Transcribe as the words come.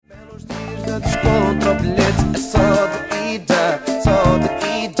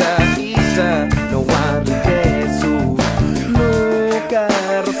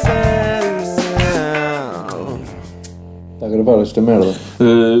gravar esta merda?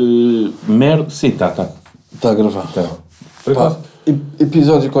 Sim, está. Está a gravar. Tá. Pá,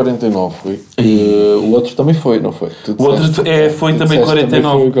 episódio 49 foi. O outro também foi, não foi? O outro foi também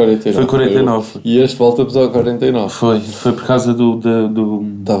 49. Foi 49. E este volta a episódio 49. Foi por causa do...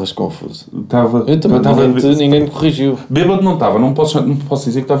 Estavas confuso. Eu também ninguém me corrigiu. Bêbado não estava, não posso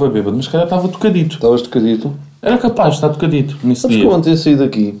dizer que estava bêbado, mas se calhar estava tocadito. Estavas tocadito? Era capaz de estar tocadito nesse dia. Sabes que ontem saí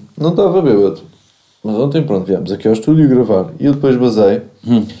daqui, não estava bêbado. Mas ontem, pronto, viemos aqui ao estúdio gravar. E eu depois basei.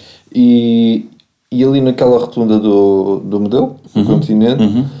 E ali naquela rotunda do modelo, do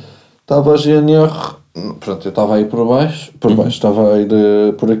continente, estava a GNR. Pronto, eu estava aí por baixo, estava a ir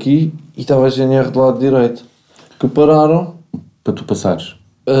por aqui e estava a GNR do lado direito. Que pararam. Para tu passares.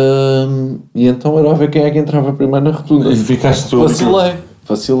 E então era a ver quem é que entrava primeiro na rotunda. E ficaste tu.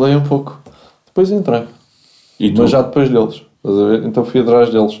 Vacilei um pouco. Depois entrei. Mas já depois deles. Estás a ver? Então fui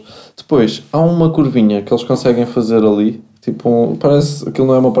atrás deles. Depois, há uma curvinha que eles conseguem fazer ali. Tipo, parece... Aquilo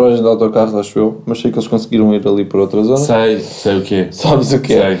não é uma paragem de autocarros, acho eu. Mas sei que eles conseguiram ir ali para outra zona. Sei o que é. Sabes o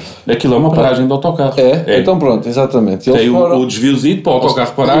que é? Sei. Aquilo é uma paragem de autocarro. É? Então pronto, exatamente. Tem o desviozinho para o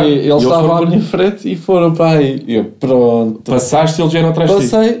autocarro parar. E eles estavam à minha frente e foram para aí. E eu, pronto. Passaste e eles vieram atrás de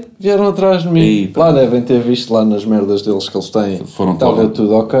ti. Passei, vieram atrás de mim. Lá devem ter visto lá nas merdas deles que eles têm. Estava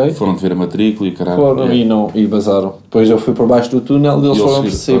tudo ok. Foram de ver a matrícula e caralho. Foram e basaram. Depois eu fui por baixo do túnel e eles foram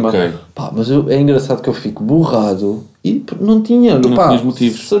por cima. Okay. Pá, mas é engraçado que eu fico borrado e não tinha. Não tinhas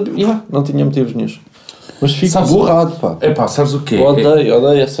motivos. Não tinha motivos nenhum. Mas fico borrado, pá. É pá, sabes o quê?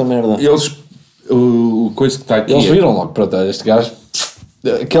 Odeio essa merda. O coisa que está aqui. Eles viram logo para trás. Este gajo,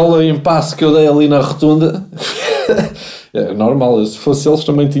 aquele impasse que eu dei ali na rotunda, é normal. Se fosse eles,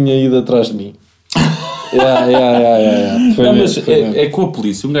 também tinha ido atrás de mim. Não, mas é com a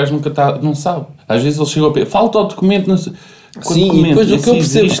polícia, um gajo nunca não sabe. Às vezes eles chegam a falta o documento. Não sei. Sim, documento, e depois o que eu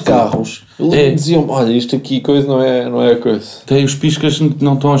percebo de carros, eles diziam, olha, isto aqui coisa não é a coisa. Tem os piscas que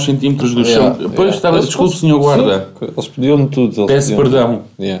não estão aos centímetros do chão. Depois estava, desculpe, senhor guarda. Sim, eles pediam-me tudo. Peço perdão.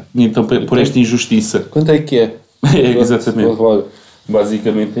 Então, por esta injustiça. Quanto é que é? Exatamente.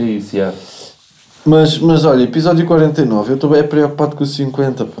 Basicamente é isso, Mas olha, episódio 49, eu estou bem preocupado com o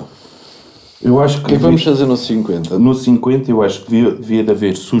 50, pá. Eu acho que... O que é que vamos fazer no 50? No 50 eu acho que devia de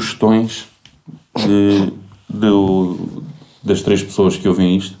haver sugestões das 3 pessoas que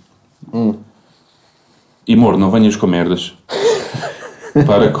ouvem isto. E amor, não venhas com merdas.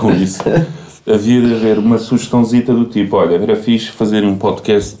 Para com isso. Havia de haver uma sugestãozita do tipo, olha, era fixe fazer um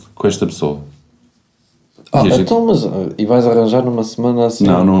podcast com esta pessoa. Então, mas... E vais arranjar numa semana assim?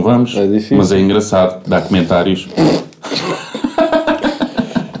 Não vamos. É difícil. Mas é engraçado, dá comentários.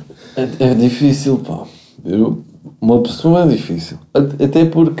 É difícil, pá. Uma pessoa é difícil. Até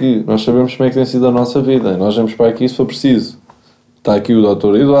porque nós sabemos como é que tem sido a nossa vida. Nós vamos para aqui se for preciso. Está aqui o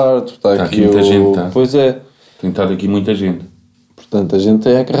Dr. Eduardo, está aqui muita gente, tá? Pois é. Tem estado aqui muita gente. Portanto, a gente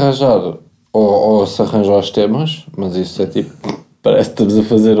tem que arranjar. Ou se arranja os temas, mas isso é tipo... Parece que estamos a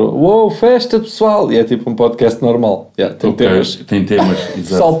fazer... Uou, festa, pessoal! E é tipo um podcast normal. Tem temas. Tem temas, exato. O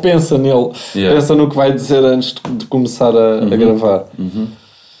pessoal pensa nele. Pensa no que vai dizer antes de começar a gravar.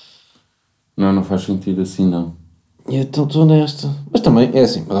 Não faz sentido assim, não. E então estou nesta. Mas também é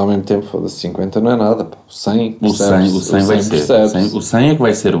assim, mas ao mesmo tempo, foda-se, 50 não é nada, pá. O 100 vai ser. O 100 é que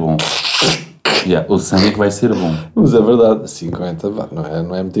vai ser bom. O 100 é que vai ser bom. Mas é verdade, 50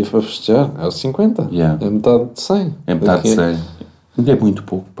 não é motivo para festejar, é o 50. É metade de 100. É metade de 100. É muito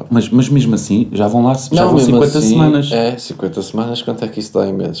pouco, pá. Mas mesmo assim, já vão 50 assim, semanas. 50 semanas, quanto é que isso dá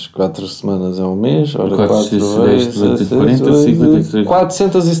em meses? 4 semanas é um mês, ora 4 vezes 40, 53...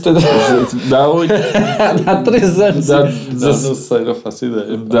 470... Dá 8... Dá 3 anos. Não sei, não faço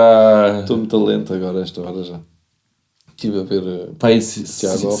ideia. Estou muito lento agora, a esta hora já. Estive a ver... Pá,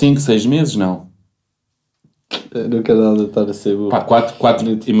 5, 6 meses, não? Não quero nada estar a ser burro. Pá,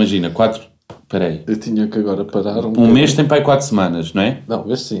 4, imagina, 4... Peraí. Eu tinha que agora parar um mês tem para aí 4 semanas, não é? Não,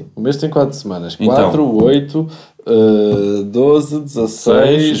 mês sim. Um mês tem 4 semanas. 4, 8, 12,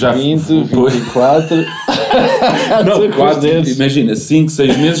 16, 20, 24... Não, 4, imagina, 5,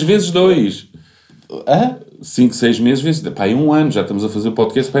 6 meses vezes 2. 5, 6 meses vezes... Pá, aí 1 ano. Já estamos a fazer o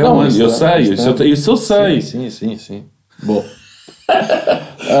podcast para aí 1 ano. Eu sei, isso eu sei. Sim. Bom.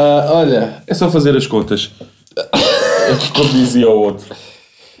 Olha... É só fazer as contas. Como dizia o outro.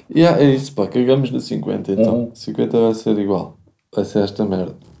 É isso, pá, cagamos no 50 então. 50 vai ser igual. Vai ser esta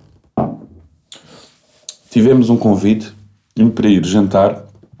merda. Tivemos um convite para ir jantar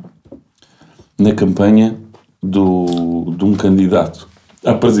na campanha de um candidato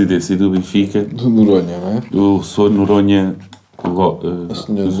à presidência do Benfica. Do Noronha, não é? Eu sou Noronha...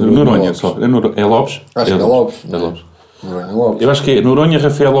 Noronha só. É Lopes? Acho que é Lopes. É Lopes. Noronha Lopes. Eu acho que é Noronha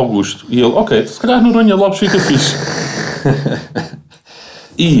Rafael Augusto. E ele, ok, se calhar Noronha Lopes fica fixe.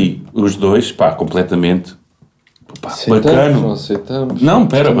 E os dois, pá, completamente... Pá, bacano. Não aceitamos. Não,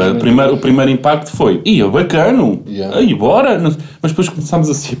 pera, o primeiro impacto foi bacano, aí bora. Mas depois começámos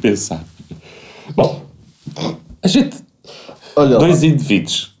assim a pensar. Bom, a gente... Olha dois lá.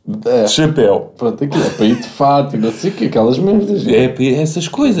 Indivíduos de chapéu. Pronto, aquilo é para ir de fato e não sei o que, aquelas merdas. Essas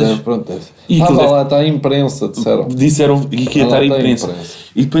coisas. Pronto, lá está a imprensa, disseram que ia estar a imprensa.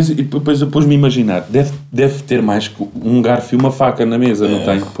 E depois eu pus-me a imaginar, deve ter mais que um garfo e uma faca na mesa, não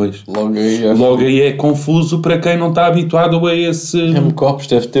tem? Depois. Logo aí é confuso para quem não está habituado a esse... Copos,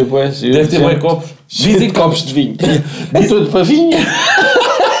 deve ter bué copos. Dizem copos de vinho. É tudo para vinho.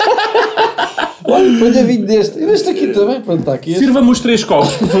 Olha, põe vinho deste. E deste aqui também, pronto, está aqui. Sirva-me os 3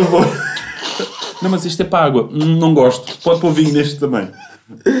 copos, por favor. Não, mas isto é para água. Não gosto. Pode pôr vinho neste também.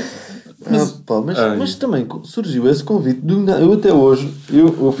 Mas também surgiu esse convite. Eu até hoje,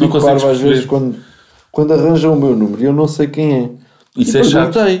 eu fico parvo às vezes quando arranjam o meu número e eu não sei quem é. Isso é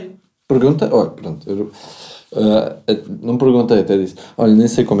chato. Perguntei, olha, pronto, não perguntei, até disse, olha, nem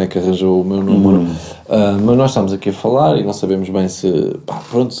sei como é que arranjou o meu número, mas nós estamos aqui a falar e não sabemos bem se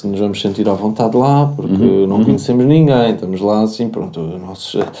nos vamos sentir à vontade lá, porque não conhecemos ninguém, estamos lá assim,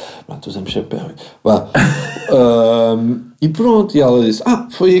 usamos chapéu, e pronto, e ela disse,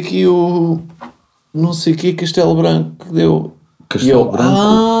 foi aqui o não sei o que, Castelo Branco que deu. Castelo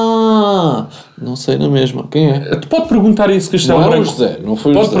Branco? Não sei na mesma. Quem é? Tu pode perguntar a esse Castelo Branco. Não, José, não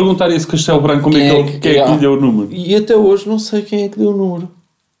foi o Pode José. perguntar a esse Castelo Branco quem é que lhe deu o número. E até hoje não sei quem é que deu o número.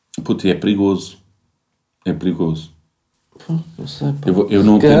 Puto, é perigoso. É perigoso. Não sei. Eu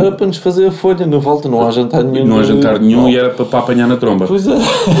não tenho... Era para nos fazer a folha na volta, não há jantar nenhum. Não há jantar nenhum e era para apanhar na tromba. Pois é.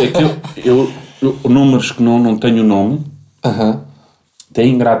 É que eu números que não tenho nome, até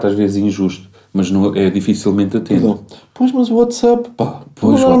ingrato às vezes injusto. Mas não, é dificilmente atendo. Pois, mas o WhatsApp, pá.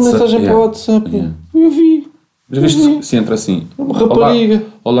 Pois, mandar uma mensagem para o WhatsApp. Eu vi. Já viste se entra assim? Uma rapariga.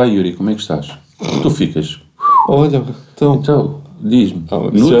 Olá Yuri, como é que estás? Tu ficas. Olha, então diz-me.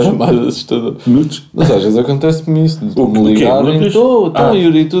 Isso é mais assustador. Nudes? Mas às vezes acontece-me isso. De me ligarem. Então,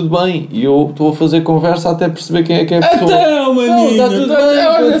 Yuri, tudo bem? E eu estou a fazer conversa até perceber quem é que é a pessoa. Então, maninho. Está tudo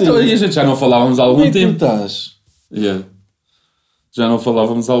bem. E a gente já não falávamos há algum tempo. Como é que tu estás? Já não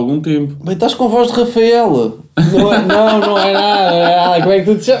falávamos há algum tempo. Bem, estás com voz de Rafaela. Não é nada. Como é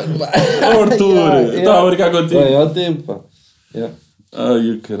que tu te chamas? Arthur, estava a brincar contigo. Bem, ao tempo, pá.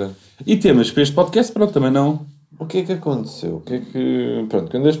 Ai, caralho. E temas para este podcast? Pronto, também não. O que é que aconteceu?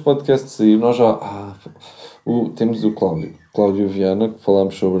 Pronto, quando este podcast sair, nós já... temos o Cláudio Viana, que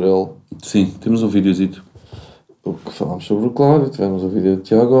falámos sobre ele. Sim, temos um videozito. O que falámos sobre o Cláudio, tivemos o vídeo de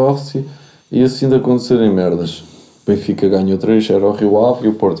Tiago Orsi, e assim de acontecerem merdas. Benfica ganhou 3-0 ao Rio Ave e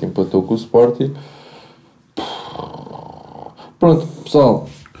o Porto empatou com o Sporting. Pronto, pessoal,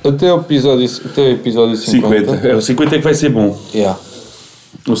 até o episódio 50. É o 50 é que vai ser bom.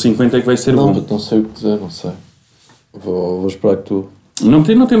 O 50 é que vai ser bom. Não sei o que dizer, não sei. Vou esperar que tu... Não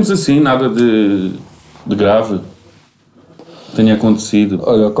temos assim nada de grave tenha acontecido.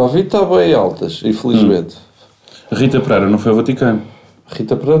 Olha, a Covid está bem altas, infelizmente. A Rita Pereira não foi ao Vaticano?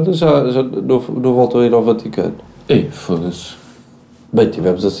 Rita Pereira já não voltou a ir ao Vaticano. Ei, foda-se. Bem,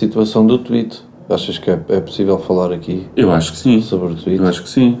 tivemos a situação do tweet. Achas que é possível falar aqui? Eu acho que sim. Sobre o tweet? Eu acho que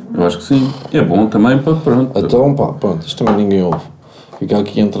sim. É bom também para pronto. Então, pronto, isto também ninguém ouve. Fica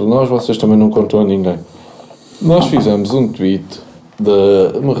aqui entre nós, vocês também não contam a ninguém. Nós fizemos um tweet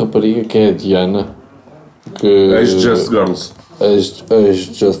de uma rapariga que é a Dianna. Ex-Just Girls.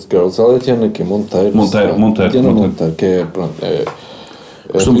 Ex-Just Girls. Ela é a Dianna aqui, Monteiro. Dianna Monteiro, que é, pronto,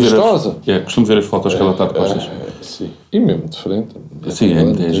 costumo ver as fotos que ela está de costas. Sim. E mesmo de frente. Sim,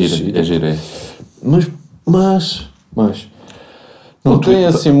 é gira. Mas não tem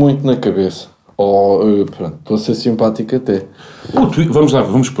assim muito na cabeça. Pronto, estou a ser simpático até.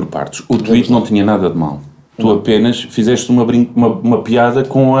 Vamos por partes. O tweet não tinha nada de mal. Tu apenas fizeste uma piada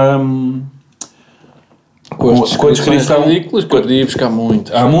com a descrição ridículas que eu podia buscar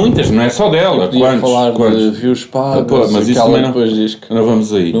muito. Há muitas, não é só dela. Quantos? De views pagos, mas isso também não, depois diz que não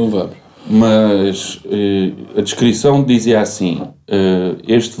vamos aí. Não vamos. Mas a descrição dizia assim: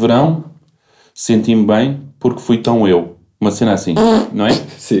 este verão senti-me bem porque fui tão eu. Uma cena assim, não é?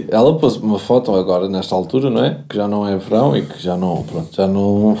 Sim, ela pôs uma foto agora nesta altura, não é? Que já não é verão e que já não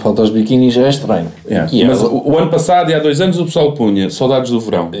fotos biquíni já é estranho. Mas o ano passado e há 2 anos o pessoal punha saudades do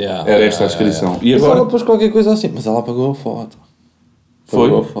verão. Era esta a descrição. E agora... Mas ela pôs qualquer coisa assim, mas ela apagou a foto.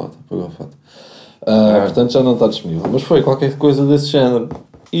 Apagou a foto. Portanto já não está disponível. Mas foi qualquer coisa desse género.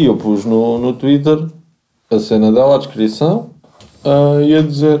 E eu pus no Twitter a cena dela, a descrição, e a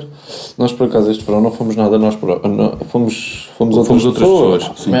dizer... Nós, por acaso, este verão não fomos nada, fomos outras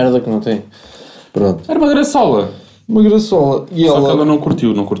pessoas. Sim. Merda que não tem. Pronto. Era uma graçola. Uma graçola. E Só que ela não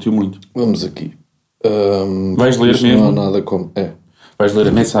curtiu muito. Vamos aqui. Vais ler mesmo? Não há nada como... Vais ler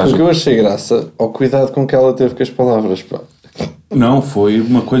a mensagem. Porque eu achei graça ao cuidado com que ela teve com as palavras, pá. Não, foi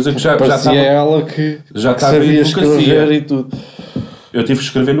uma coisa que já estava... ela que sabia escrever e tudo. Eu tive que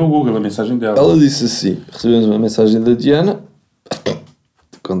escrever no Google a mensagem dela. Ela disse assim, recebemos uma mensagem da Dianna,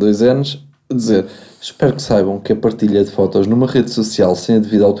 com 2 N's, a dizer: espero que saibam que a partilha de fotos numa rede social sem a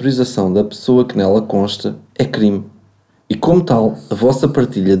devida autorização da pessoa que nela consta é crime. E como tal, a vossa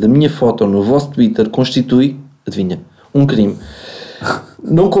partilha da minha foto no vosso Twitter constitui, adivinha, um crime.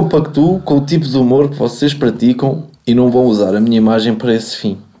 Não compactuo com o tipo de humor que vocês praticam e não vão usar a minha imagem para esse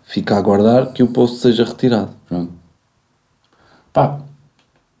fim. Fica a aguardar que o post seja retirado. Pronto. Pá.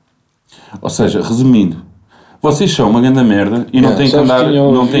 Ou seja, resumindo, vocês são uma grande merda e não têm que andar...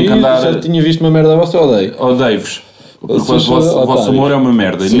 Não têm que andar... Já tinha visto uma merda, você odeio. Odeio-vos. Porque o vosso humor é uma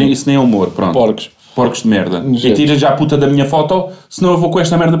merda. Isso nem é humor, pronto. Porcos de merda. E tira já a puta da minha foto, senão eu vou com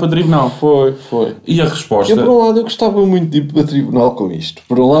esta merda para tribunal. Foi. E a resposta... Eu, por um lado, eu gostava muito de ir para tribunal com isto.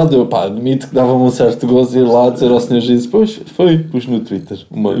 Por um lado, eu, admito que dava-me um certo gozo ir lá dizer ao Sr. Juiz, pois, pus no Twitter.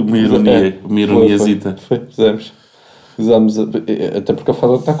 Uma ironiazita. Fizemos, até porque a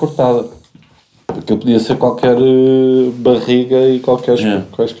foto está cortada. Porque podia ser qualquer barriga e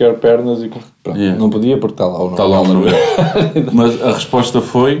quaisquer pernas e... Pronto, não podia porque está lá o nome. Está lá o nome. Mas a resposta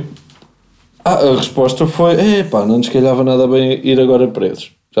foi... A resposta foi, não nos calhava nada bem ir agora presos.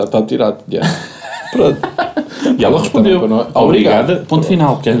 Já está tirado. Pronto. E ela respondeu, obrigada, ponto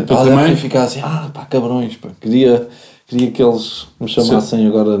final. Porque ela também ficar assim, cabrões, pá. Queria que eles me chamassem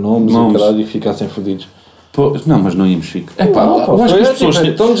agora nomes. E caralho e ficassem fodidos. Não, mas não íamos ficar. Eu acho que as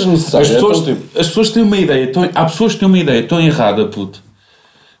pessoas tão desnecessárias. As pessoas têm uma ideia, há pessoas que têm uma ideia tão errada, puto.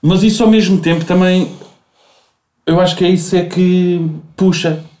 Mas isso ao mesmo tempo também, eu acho que é isso que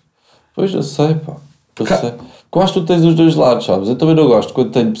puxa. Pois, eu sei, pá. Sei. Eu acho que tu tens os dois lados, sabes? Eu também não gosto quando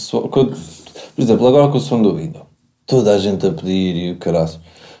tenho pessoa... Por exemplo, agora com o som do Windows, toda a gente a pedir e o caraço.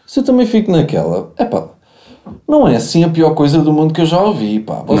 Se eu também fico naquela... não é assim a pior coisa do mundo que eu já ouvi,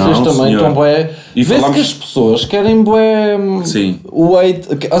 pá. Vocês não, também estão bué... Vê-se que as pessoas querem bué... Sim. Ou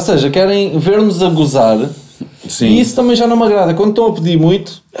seja, querem ver-nos a gozar. Sim. E isso também já não me agrada. Quando estão a pedir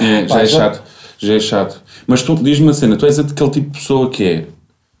muito... Já é chato. Mas tu, diz-me uma cena, tu és aquele tipo de pessoa que é...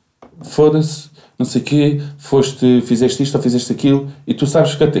 Foda-se, não sei o quê, fizeste isto ou fizeste aquilo, e tu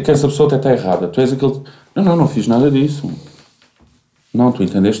sabes que essa pessoa até está errada. Tu és aquele... Não fiz nada disso. Não, tu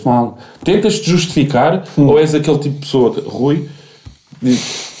entendeste mal. Tentas-te justificar, ou és aquele tipo de pessoa, Rui,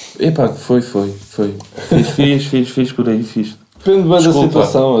 diz, foi. Fiz por aí, fiz. Depende bem da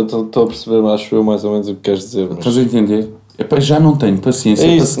situação, eu estou a perceber, acho eu, mais ou menos o que queres dizer. Mas... Estás a entender? Já não tenho paciência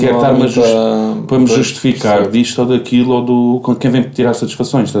para sequer estar-me para me justificar disto ou daquilo ou com quem vem tirar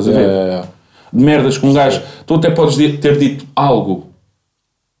satisfações, estás a ver? De merdas com um gajo. Tu até podes ter dito algo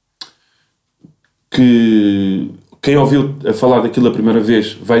que quem ouviu a falar daquilo a primeira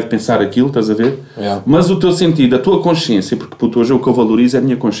vez vai pensar aquilo, estás a ver? Mas o teu sentido, a tua consciência, porque puto, hoje o que eu valorizo é a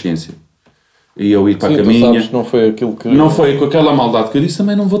minha consciência. E eu ir para a caminha. Sabes, não foi aquilo que... Não foi com aquela maldade que eu disse,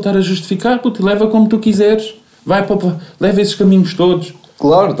 também não vou estar a justificar, puto, leva como tu quiseres. Leva esses caminhos todos.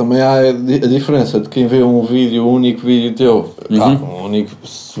 Claro, também há a diferença de quem vê um único vídeo teu.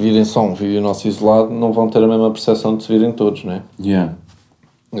 Se virem só um vídeo nosso isolado, não vão ter a mesma percepção de se virem todos, não é?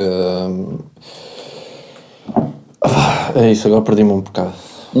 É isso, agora perdi-me um bocado.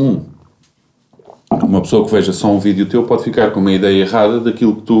 Uma pessoa que veja só um vídeo teu pode ficar com uma ideia errada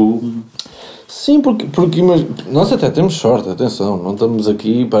daquilo que tu... Sim, porque nós até temos sorte, atenção, não estamos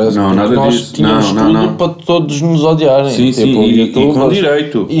aqui, parece que nós tínhamos tudo para todos nos odiarem. Sim, e com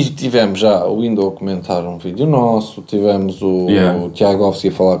direito. E tivemos já o Indo a comentar um vídeo nosso, tivemos o Tiago Alves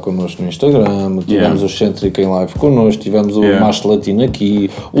a falar connosco no Instagram, tivemos o Centric em live connosco, tivemos o Macho Latino aqui,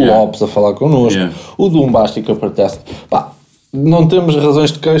 o Lopes a falar connosco, o Dumbástico a partilhar. Não temos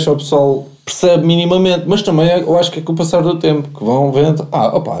razões de queixa, o pessoal percebe minimamente, mas também eu acho que é com o passar do tempo, que vão vendo,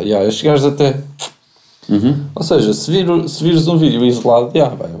 estes gajos até... Ou seja, se vires um vídeo isolado,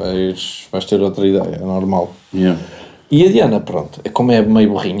 vais ter outra ideia, é normal. E a Diana, pronto, como é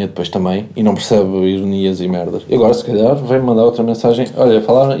meio burrinha depois também, e não percebe ironias e merdas. E agora, se calhar, vem-me mandar outra mensagem, olha,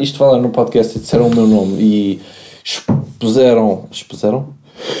 falaram no podcast e disseram o meu nome, e expuseram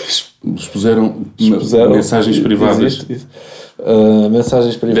mensagens privadas.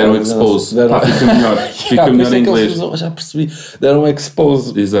 Mensagens privadas. Deram expose. Fica melhor em inglês. Já percebi. Deram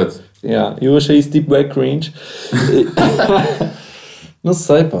expose. Exato. Eu achei isso tipo bem cringe. Não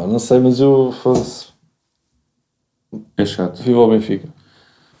sei, mas eu fosse... É chato. Viva o Benfica.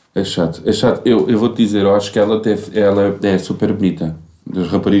 É chato. Eu vou-te dizer, eu acho que ela é super bonita. Das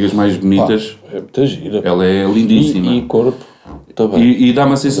raparigas mais bonitas. Pá, é muita gira. Ela é lindíssima. E corpo. Tá bem. E dá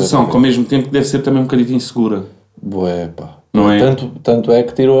uma sensação que ao mesmo tempo deve ser também um bocadinho insegura. Bué, pá. Não é? Tanto é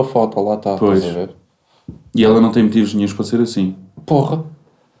que tirou a foto, lá está. Pois. Estás a ver? E ela não tem motivos nenhuns para ser assim. Porra.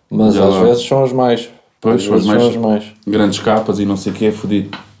 Mas às vezes são as mais. Pois, são as mais. Grandes capas e não sei o que é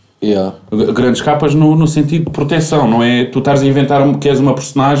fodido. Yeah. Grandes capas no sentido de proteção, não é? Tu estás a inventar que és uma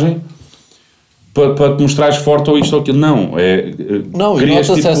personagem para te mostrares forte ou isto ou aquilo. Não, não, e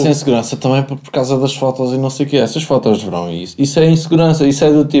nota-se essa insegurança também por causa das fotos e não sei o que. Essas fotos de verão, isso é insegurança. Isso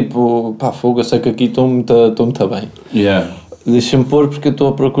é do tipo, pá, fogo, eu sei que aqui estou muito bem. Yeah. Deixa-me pôr porque eu estou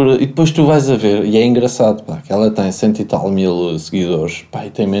à procura. E depois tu vais a ver, e é engraçado, pá, que ela tem 100 e tal mil seguidores, pá, e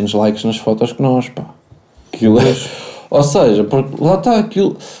tem menos likes nas fotos que nós, pá. Aquilo é... Ou seja, porque lá está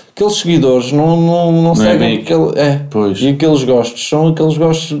aquilo... Aqueles seguidores não seguem aquele... Pois. E aqueles gostos são aqueles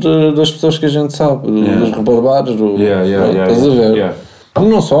gostos das pessoas que a gente sabe, dos rebarbados, estás a ver?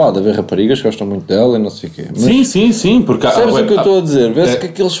 Não só há de haver raparigas que gostam muito dela e não sei o quê. Mas sim, porque... Sabes o que eu estou a dizer? Vê-se que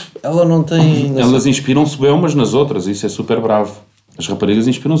aqueles... Ela não tem... Elas inspiram-se bem umas nas outras, isso é super bravo. As raparigas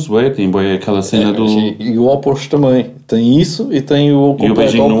inspiram-se bem, tem bem aquela cena do... E o oposto também. Tem isso e tem o completo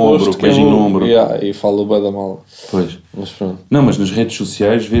beijinho oposto. Beijinho no ombro. E fala bem da mal. Pois. Mas pronto. Não, mas nas redes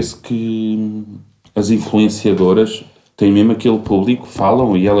sociais vê-se que as influenciadoras têm mesmo aquele público,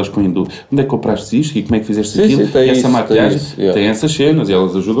 falam e elas põem onde é que compraste isto e como é que fizeste aquilo, essa maquiagem, tem essas cenas e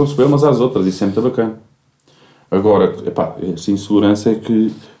elas ajudam-se bem umas às outras, isso é muito bacana. Agora, epá, essa insegurança é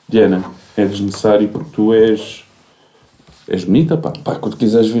que, Diana, é desnecessário porque tu és bonita, pá. Pá, quando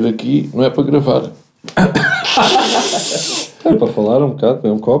quiseres vir aqui, não é para gravar. É para falar um bocado,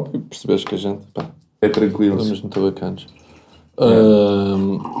 beber um copo e perceberes que a gente, pá, é tranquilo. Estamos muito bacanas.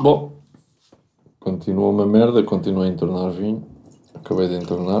 Bom, continua uma merda, continua a entornar vinho. Acabei de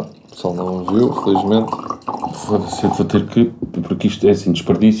entornar, o pessoal não viu, felizmente. Foda-se, eu vou ter que... Porque isto é assim,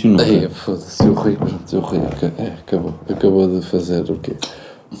 desperdício, não é? Foda-se, o Rico. Acabou de fazer o quê?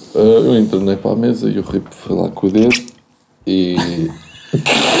 Eu entornei para a mesa e o Rico foi lá com o dedo e...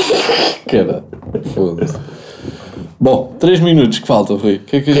 Cara, foda-se. Bom, 3 minutos que faltam, Rui. O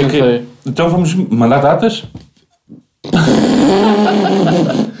que é que a gente tem? Então vamos mandar datas?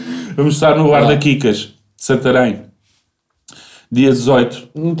 Vamos estar no bar da Kikas, de Santarém. Dia 18.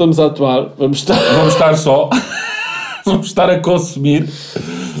 Não estamos a atuar, vamos estar só. Vamos estar a consumir.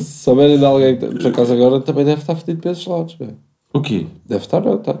 Se souberem de alguém que por acaso agora também deve estar fedido para esses lados. Velho. O quê? Deve estar,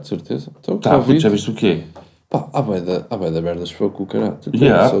 de certeza. Então, já viste o quê? Pá, há bem da merda se for com o caralho.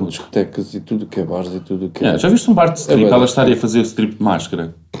 São discotecas e tudo que é bares e tudo que é... Já viste um bar de strip, elas estarem a fazer strip de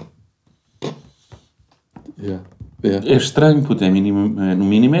máscara? É estranho, puto, no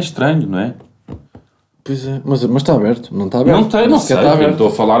mínimo é estranho, não é? Pois é, mas está aberto, não está aberto. Não sei, estou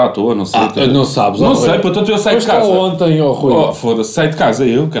a falar à toa, não sei. Não sabes. Não sei, portanto eu saio de casa. Ontem, Rui. Foda-se, saio de casa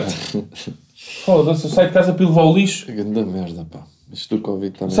eu, cara. Foda-se, eu saio de casa para ir levar o lixo. Que grande merda, pá. Isto do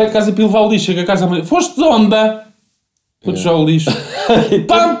Covid também. Saio de casa para ir levar o lixo, chego a casa amanhã. Foste de onda? Vou deixar o lixo.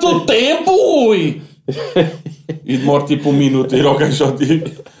 Tanto tempo, ui! E demora tipo 1 minuto a ir ao caixote.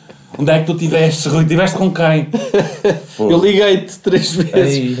 Onde é que tu estiveste, Rui? Estiveste com quem? Eu liguei-te 3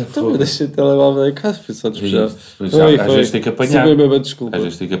 vezes. Então eu deixei o telemóvel em casa, fui só despejar. Às vezes tem que apanhar. Desculpa. Às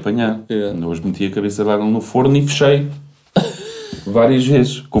vezes tem que apanhar. Hoje meti a cabeça lá no forno e fechei. Várias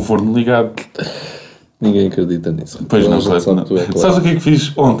vezes, com o forno ligado. Ninguém acredita nisso. Pois não, claro. Sabes o que é que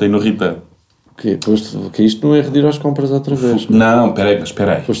fiz ontem no Rita? O quê? Que isto não é ir às compras outra vez? Não,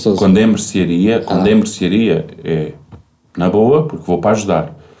 espera aí. Quando é mercearia, é na boa, porque vou para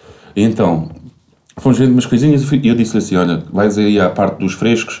ajudar. E então, fomos vendo umas coisinhas e eu disse-lhe assim, olha, vais aí à parte dos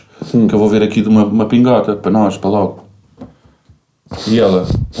frescos, que eu vou ver aqui de uma pingota, para nós, para logo. E ela,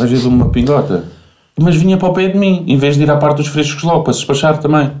 vais ver de uma pingota? Mas vinha para o pé de mim, em vez de ir à parte dos frescos logo, para se despachar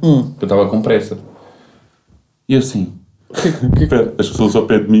também. Eu estava com pressa. E eu assim, as pessoas ao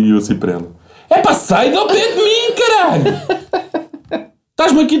pé de mim e eu assim para ela. Epá, sai do pé de mim, caralho!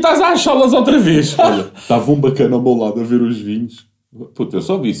 Estás-me aqui, estás a achá-las outra vez. Olha, estava um bacana ao meu lado a ver os vinhos. Puta, eu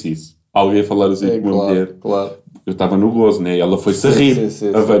só visse isso. Alguém a falar assim com uma mulher. Claro. Eu estava no gozo, né? E ela foi-se a rir.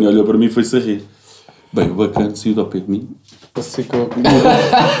 Sim. A Vânia olhou para mim e foi-se a rir. Bem, o bacana saiu do pé de mim.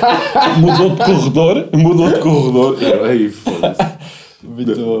 Mudou de corredor. Aí, foda-se.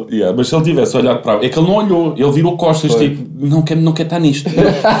 Mas se ele tivesse olhado para... É que ele não olhou. Ele virou costas, tipo... Não quer estar nisto.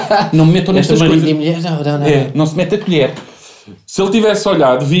 Não me metam nestas coisas. Mulher, não. Não se mete a colher. Se ele tivesse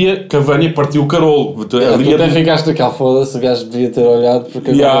olhado, via que a Vânia partiu o carolo. Tu até ficaste naquela foda-se, o gajo devia ter olhado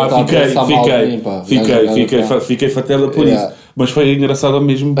porque agora está a pensar mal de mim, pá. Fiquei fatela por isso. Mas foi engraçado ao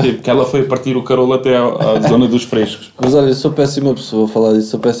mesmo tempo, que ela foi a partir o carolo até à zona dos frescos. Mas olha, sou péssima pessoa, falar disso,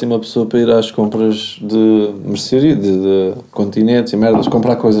 sou péssima pessoa para ir às compras de mercearia, de continentes e merdas,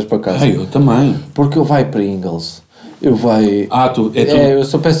 comprar coisas para casa. Eu também. Porque eu vai Pringles, eu vai... eu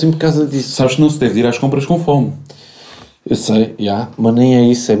sou péssimo por causa disso. Sabes que não se deve ir às compras com fome. Eu sei, mas nem é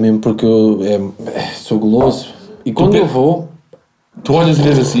isso, é mesmo porque eu sou guloso. E quando eu vou... Tu olhas e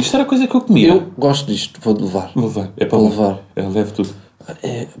vês assim, isto era a coisa que eu comia. Eu gosto disto, vou levar. É para levar. Levo tudo.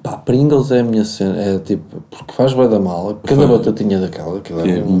 Pringles é a minha cena, é tipo, porque faz bué da mal, cada batatinha daquela, aquilo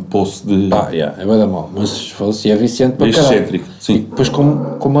é um poço de... é bué da mal, mas se fosse, é viciante para caralho. Excêntrico, sim. E depois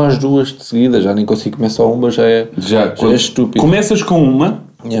como às duas de seguida, já nem consigo comer só uma, já é estúpido. Começas com uma,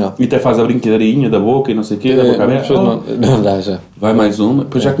 e até faz a brincadeirinha da boca e não sei o quê, da boca aberta. Não dá já. Vai mais uma,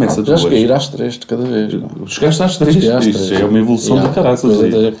 depois já começa duas. Já cheguei a ir às 3 de cada vez. Chegaste às 3? Isto é uma evolução de caraças.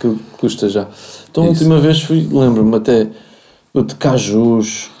 Coisa que custa já. Então a última vez lembro-me até de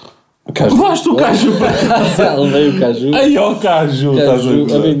cajus. Levaste o caju para casa? Levei o caju. Aí ó, caju, estás a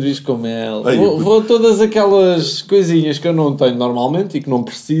ver? Amendoins com mel. Vou todas aquelas coisinhas que eu não tenho normalmente e que não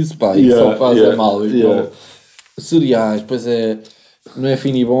preciso, pá, e só fazem mal. Cereais, pois é... Não é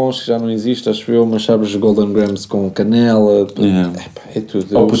finibons, que já não existe, acho eu, mas sabes, Golden Grams com canela, é tudo,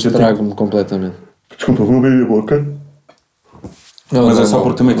 eu estrago-me completamente. Desculpa, vou abrir a boca. Mas é só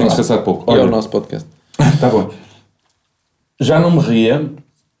porque também tenho que cessar pouco. Olha, é o nosso podcast. Tá bom. Já não me ria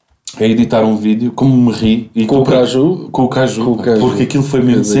a editar um vídeo como me ri e com o caju, porque aquilo foi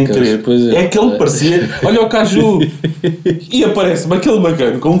mesmo sem querer. É que ele parecia, olha o caju, e aparece-me aquele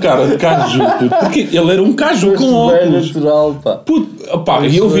bacana com um cara de caju, porque ele era um caju com óculos natural, pá.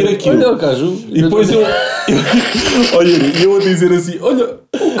 E eu vir aquilo, olha o caju, e depois eu a dizer assim, olha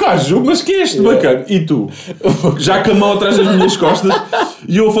o caju, mas que é este bacana? E tu, já com a mão atrás das minhas costas,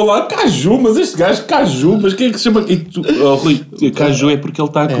 e eu a falar, caju, mas este gajo, caju, mas quem é que se chama? E tu, Rui, caju é porque ele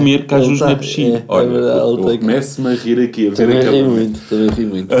está a comer cajus na piscina. Olha, começo-me a rir aqui. Também ri muito.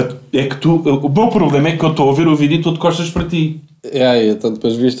 É que o meu problema é que eu estou a ver o vídeo e estou de costas para ti. Então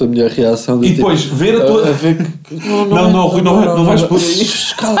depois viste a minha reação. E depois ver a tua... Não, Rui, não vais por aí.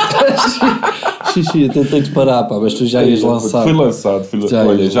 Xixi, eu tentei-te parar, pá, mas tu já ias lançar. Fui lançado.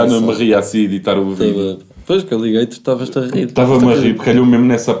 Olha, já não me ria assim editar o vídeo. Depois que eu liguei, tu estavas-te a rir. Estava-me a rir, porque calhou mesmo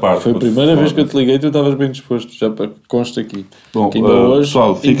nessa parte. Foi a primeira vez que eu te liguei e tu estavas bem disposto, já para consta aqui. Bom, hoje,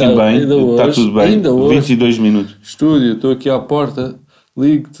 pessoal, fiquem bem, está tudo bem. 22 minutos. Estúdio, estou aqui à porta,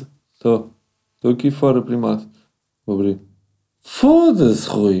 ligo-te. Estou aqui fora, primado. Vou abrir. Foda-se,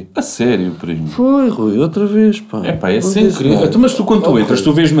 Rui. A sério, primo? Foi, Rui, outra vez, pá. É sem querer. Mas tu quando tu entras,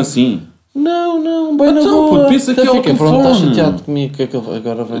 tu vês-me assim? Não, bem na boa. Pensa que é o telefone. Pronto, estás chateado comigo, que é que ele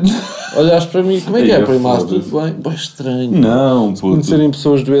agora vai? Olhaste para mim, como é que é, primado? Tudo bem? Bem estranho. Não, se conhecerem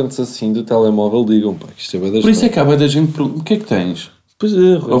pessoas doentes assim do telemóvel, digam, pá, que isto é bem das. Por isso é que há bem da gente pergunta, o que é que tens? Pois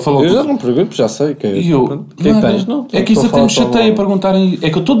é, Rui. Eu já não pergunto, já sei. Que é que tens? Não, é que isso até me chateia a perguntarem. É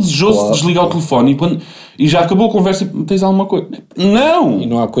que eu estou desejoso de desligar o telefone e já acabou a conversa e tens alguma coisa. Não! E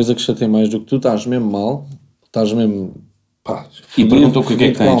não há coisa que chateie mais do que tu estás mesmo mal, estás mesmo... Pá, e pergunta o que é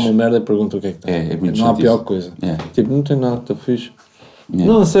que tens. Uma merda e pergunta o que é que tens. Não há pior coisa. Tipo, não tem nada, estou fixe.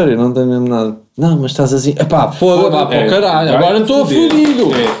 Não, sério, não tem mesmo nada. Não, mas estás assim, epá, foda-se, vá para o caralho, agora estou fodido.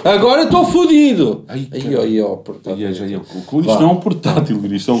 Agora estou fodido. Aí, ó, portátil. Isto não é um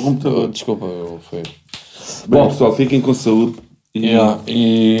portátil, isto é um computador. Desculpa, foi. Bom, pessoal, fiquem com saúde.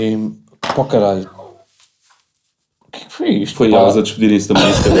 E para o caralho. O que é que foi isto? Foi elas a despedirem-se também,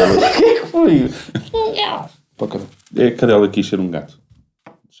 as cadelas. O que é que foi? Para o caralho. É a cadela que quis ser um gato.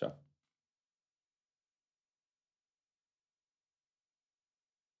 Tchau.